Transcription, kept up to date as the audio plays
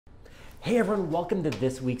Hey everyone, welcome to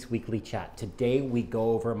this week's weekly chat. Today we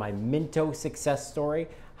go over my Minto success story,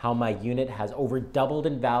 how my unit has over doubled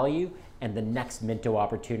in value, and the next Minto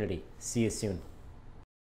opportunity. See you soon.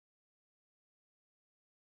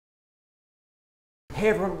 Hey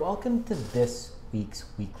everyone, welcome to this week's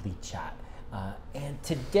weekly chat. And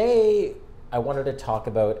today I wanted to talk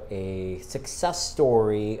about a success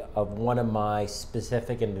story of one of my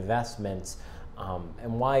specific investments,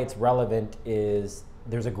 and why it's relevant is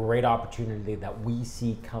there's a great opportunity that we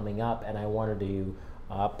see coming up, and I wanted to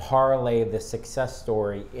parlay the success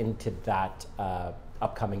story into that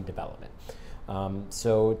upcoming development.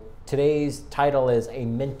 So today's title is A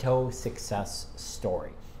Minto Success Story.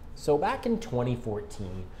 So back in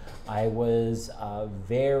 2014, I was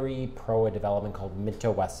very pro a development called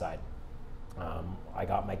Minto Westside. I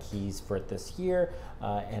got my keys for it this year,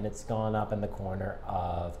 and it's gone up in the corner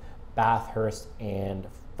of Bathurst and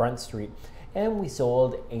Front Street. And we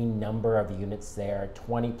sold a number of units there,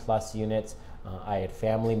 20 plus units. I had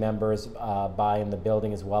family members buy in the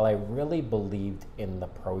building as well. I really believed in the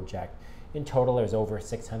project. In total, there's over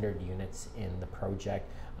 600 units in the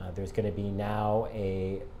project. There's going to be now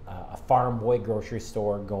a Farm Boy grocery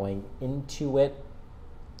store going into it.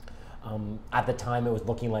 At the time, it was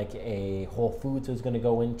looking like a Whole Foods was going to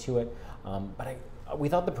go into it, but we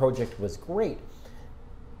thought the project was great.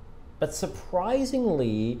 But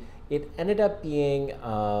surprisingly, it ended up being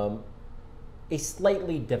a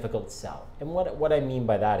slightly difficult sell. And what I mean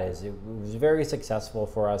by that is it was very successful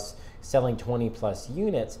for us selling 20 plus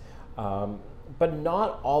units, but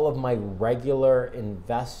not all of my regular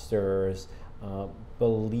investors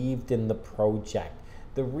believed in the project.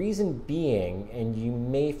 The reason being, and you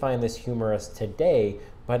may find this humorous today,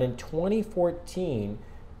 but in 2014,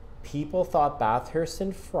 people thought Bathurst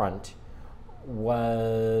in Front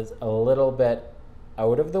was a little bit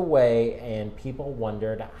out of the way, and people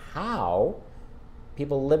wondered how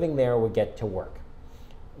people living there would get to work.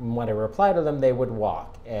 When I replied to them, they would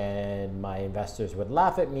walk, and my investors would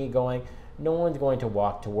laugh at me going, no one's going to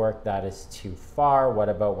walk to work, that is too far. What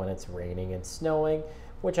about when it's raining and snowing?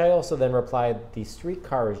 Which I also then replied, the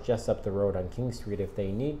streetcar is just up the road on King Street if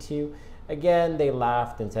they need to. Again, they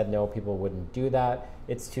laughed and said no, people wouldn't do that,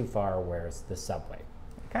 it's too far, where's the subway?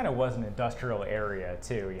 Kind of was an industrial area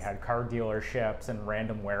too. You had car dealerships and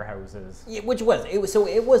random warehouses. Yeah, it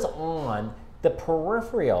was on the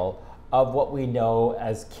peripheral of what we know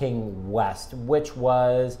as King West, which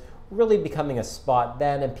was really becoming a spot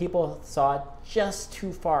then, and people saw it just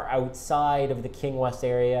too far outside of the King West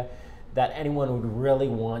area that anyone would really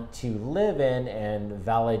want to live in and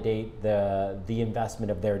validate the investment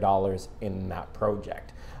of their dollars in that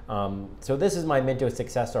project. So this is my Minto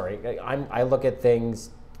success story. I look at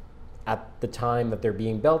things at the time that they're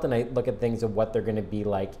being built, and I look at things of what they're going to be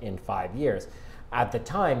like in 5 years. At the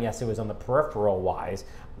time, yes, it was on the peripheral wise,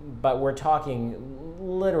 but we're talking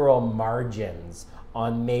literal margins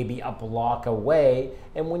on maybe a block away.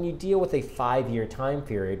 And when you deal with a 5-year time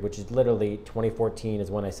period, which is literally 2014 is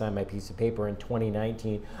when I signed my piece of paper, in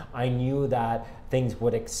 2019, I knew that things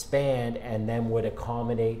would expand and then would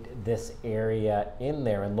accommodate this area in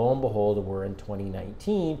there. And lo and behold, we're in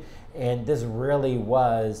 2019, and this really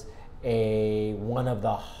was one of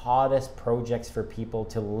the hottest projects for people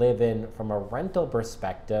to live in from a rental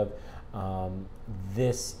perspective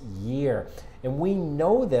this year. And we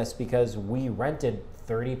know this because we rented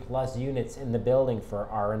 30 plus units in the building for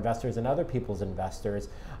our investors and other people's investors.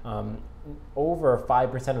 Over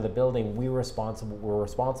 5% of the building, we're responsible for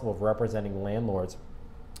representing landlords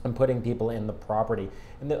and putting people in the property.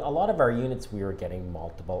 And a lot of our units we were getting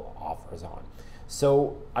multiple offers on.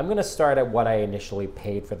 So I'm going to start at what I initially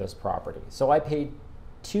paid for this property. So I paid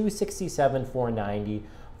 $267,490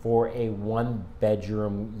 for a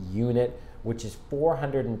 1-bedroom unit, which is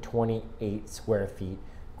 428 square feet.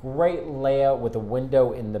 Great layout with a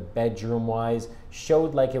window in the bedroom wise.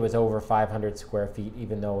 Showed like it was over 500 square feet,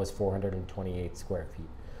 even though it was 428 square feet.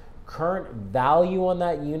 Current value on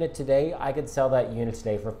that unit today, I could sell that unit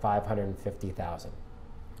today for $550,000.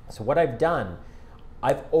 So what I've done,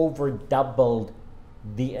 I've over doubled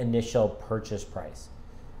the initial purchase price.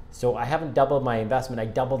 So I haven't doubled my investment, I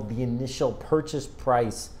doubled the initial purchase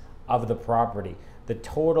price of the property. The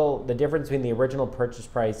difference between the original purchase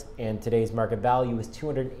price and today's market value is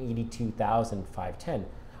 $282,510.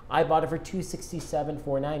 I bought it for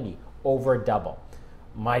 $267,490, over double.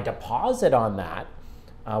 My deposit on that,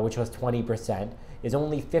 which was 20%, is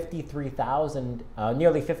only nearly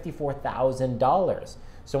 $54,000.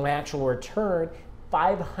 So my actual return,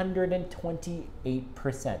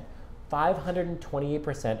 528%.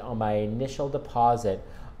 528% on my initial deposit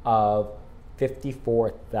of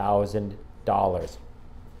 $54,000.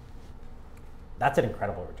 That's an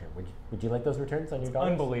incredible return. Would you like those returns on your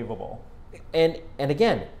dollars? Unbelievable. And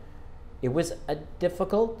again, it was a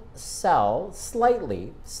difficult sell,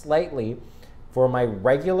 slightly, for my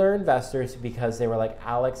regular investors, because they were like,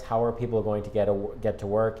 Alex, how are people going to get to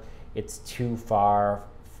work? It's too far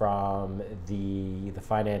from the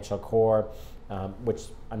financial core, which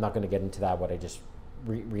I'm not going to get into that, what I just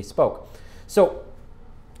re-spoke. So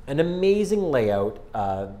an amazing layout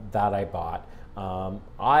that I bought.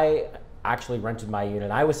 I actually rented my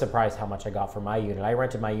unit. I was surprised how much I got for my unit. I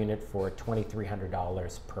rented my unit for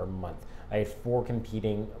 $2,300 per month. I had 4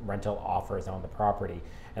 competing rental offers on the property.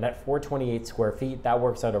 And at 428 square feet, that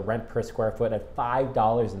works out a rent per square foot at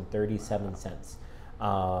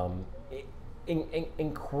 $5.37.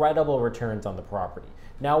 Incredible returns on the property.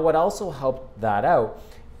 Now, what also helped that out,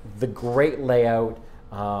 the great layout.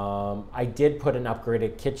 I did put an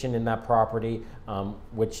upgraded kitchen in that property,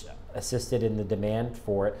 which assisted in the demand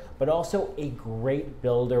for it, but also a great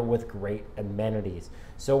builder with great amenities.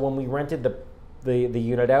 So when we rented the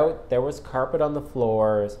unit out, there was carpet on the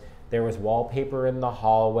floors, there was wallpaper in the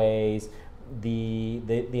hallways, the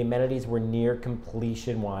amenities were near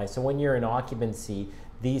completion wise. So when you're in occupancy,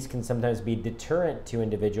 these can sometimes be deterrent to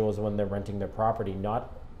individuals when they're renting their property.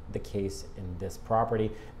 Not the case in this property.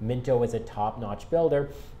 Minto is a top-notch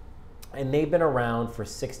builder, and they've been around for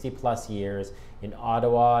 60 plus years in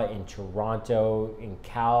Ottawa, in Toronto, in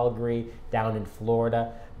Calgary, down in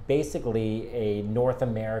Florida. Basically a North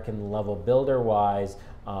American level builder-wise,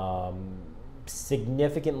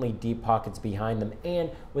 significantly deep pockets behind them, and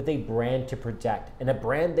with a brand to protect, and a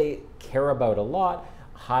brand they care about a lot,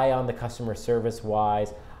 high on the customer service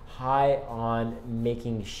wise, high on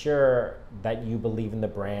making sure that you believe in the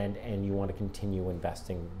brand and you want to continue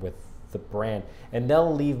investing with the brand. And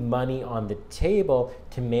they'll leave money on the table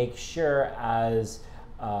to make sure as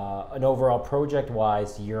an overall project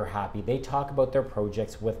wise, you're happy. They talk about their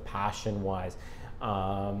projects with passion wise.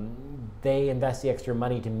 They invest the extra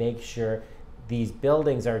money to make sure these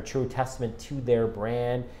buildings are a true testament to their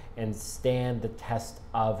brand and stand the test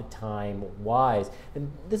of time wise.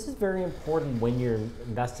 And this is very important when you're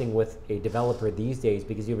investing with a developer these days,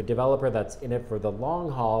 because you have a developer that's in it for the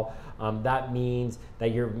long haul. That means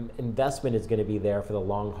that your investment is going to be there for the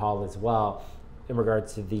long haul as well, in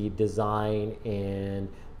regards to the design and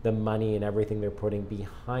the money and everything they're putting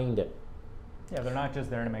behind it. Yeah, they're not just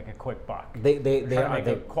there to make a quick buck. They are are make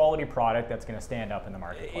a quality product that's going to stand up in the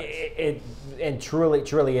marketplace. It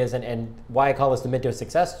truly is, and why I call this the Minto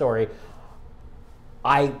success story.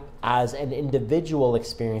 I, as an individual,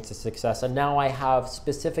 experienced a success, and now I have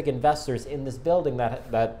specific investors in this building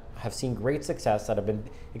that have seen great success, that have been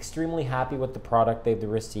extremely happy with the product they've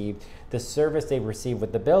received, the service they've received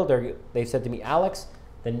with the builder. They've said to me, Alex,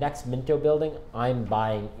 the next Minto building, I'm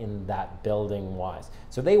buying in that building wise.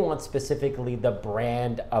 So they want specifically the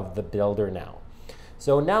brand of the builder now.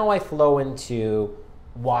 So now I flow into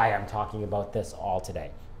why I'm talking about this all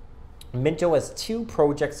today. Minto has 2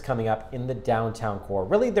 projects coming up in the downtown core,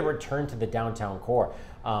 really the return to the downtown core.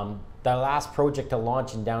 The last project to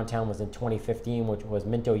launch in downtown was in 2015, which was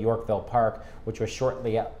Minto Yorkville Park, which was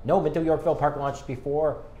Minto Yorkville Park launched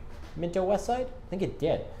before Minto Westside? I think it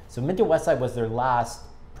did. So Minto Westside was their last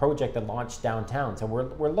project that launched downtown. So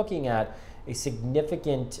we're looking at a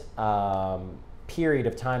significant period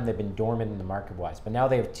of time they've been dormant in the market-wise. But now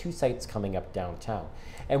they have 2 sites coming up downtown.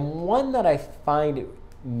 And one that I find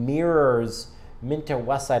mirrors Minto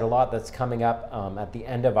Westside a lot that's coming up at the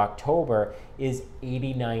end of October is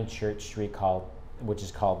 89 Church Street, which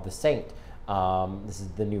is called The Saint. This is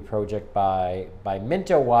the new project by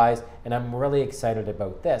Minto wise, and I'm really excited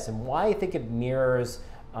about this. And why I think it mirrors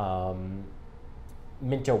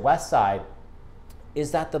Minto Westside is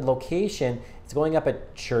that the location is going up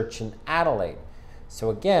at Church in Adelaide. So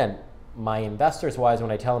again, my investors wise, when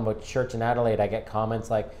I tell them about Church in Adelaide, I get comments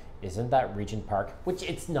like, isn't that Regent Park? Which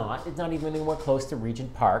it's not. It's not even anywhere close to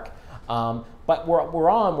Regent Park. But we're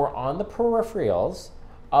on the peripherals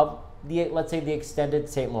of let's say the extended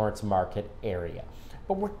St. Lawrence Market area.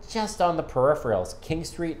 But we're just on the peripherals. King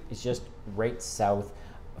Street is just right south.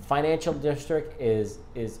 Financial District is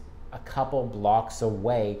a couple blocks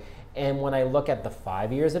away. And when I look at the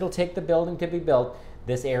 5 years it'll take the building to be built,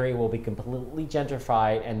 this area will be completely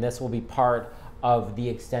gentrified, and this will be part of the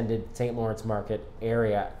extended St. Lawrence Market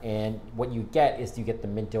area. And what you get is you get the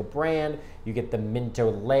Minto brand, you get the Minto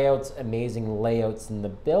layouts, amazing layouts in the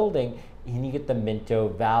building, and you get the Minto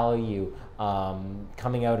value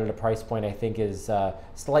coming out at a price point I think is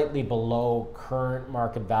slightly below current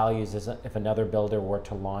market values as if another builder were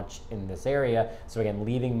to launch in this area. So again,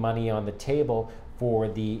 leaving money on the table for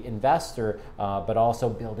the investor, but also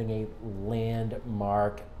building a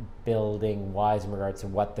landmark building wise in regards to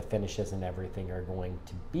what the finishes and everything are going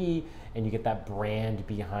to be. And you get that brand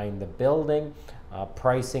behind the building.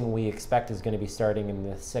 Pricing we expect is going to be starting in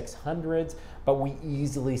the 600s, but we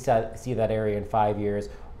easily see that area in 5 years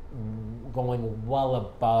going well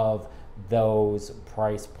above those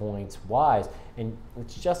price points wise. And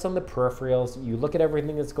it's just on the peripherals. You look at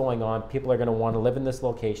everything that's going on, people are going to want to live in this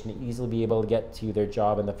location to easily be able to get to their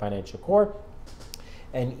job in the financial core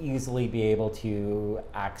and easily be able to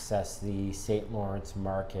access the St. Lawrence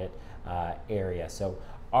market area. So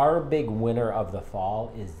our big winner of the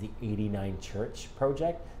fall is the 89 Church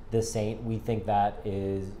project. The Saint, we think that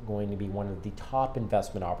is going to be one of the top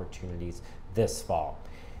investment opportunities this fall.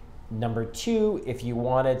 Number two, if you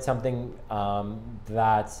wanted something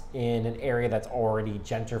that's in an area that's already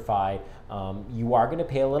gentrified, you are going to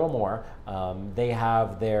pay a little more. They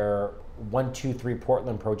have their 123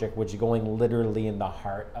 Portland project, which is going literally in the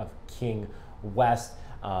heart of King West.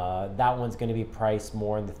 That one's going to be priced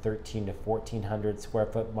more in the 1,300 to 1,400 square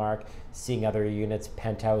foot mark, seeing other units,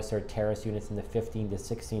 penthouse or terrace units in the $1,500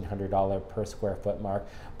 to $1,600 per square foot mark.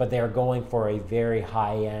 But they're going for a very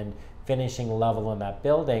high-end finishing level in that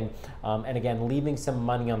building, and again, leaving some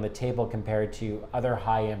money on the table compared to other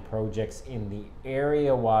high-end projects in the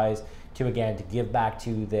area wise to give back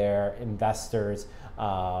to their investors,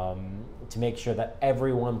 to make sure that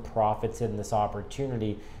everyone profits in this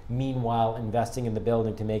opportunity, meanwhile investing in the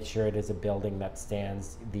building to make sure it is a building that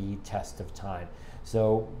stands the test of time.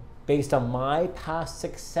 So based on my past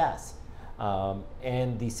success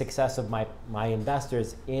and the success of my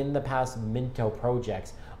investors in the past Minto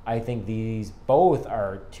projects, I think these both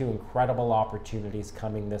are two incredible opportunities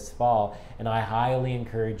coming this fall, and I highly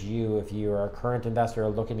encourage you, if you are a current investor or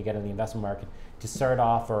looking to get in the investment market, to start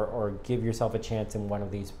off or give yourself a chance in one of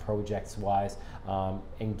these projects wise,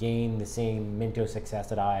 and gain the same Minto success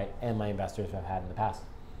that I and my investors have had in the past.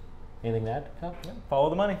 Anything to add, Kyle? Yeah, follow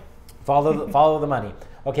the money. Follow the money.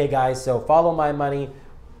 Okay, guys, so follow my money,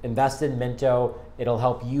 invest in Minto. It'll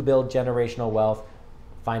help you build generational wealth,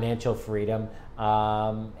 financial freedom,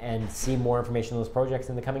 and see more information on those projects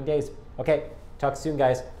in the coming days. Okay, talk soon,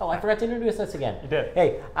 guys. Oh, I forgot to introduce us again. You did.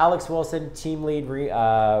 Hey, Alex Wilson, team lead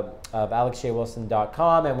of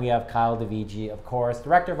AlexJWilson.com, and we have Kyle DeVigi, of course,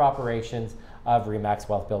 Director of Operations of Remax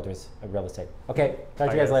Wealth Builders of Real Estate. Okay, talk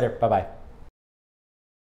to you guys later. Bye-bye.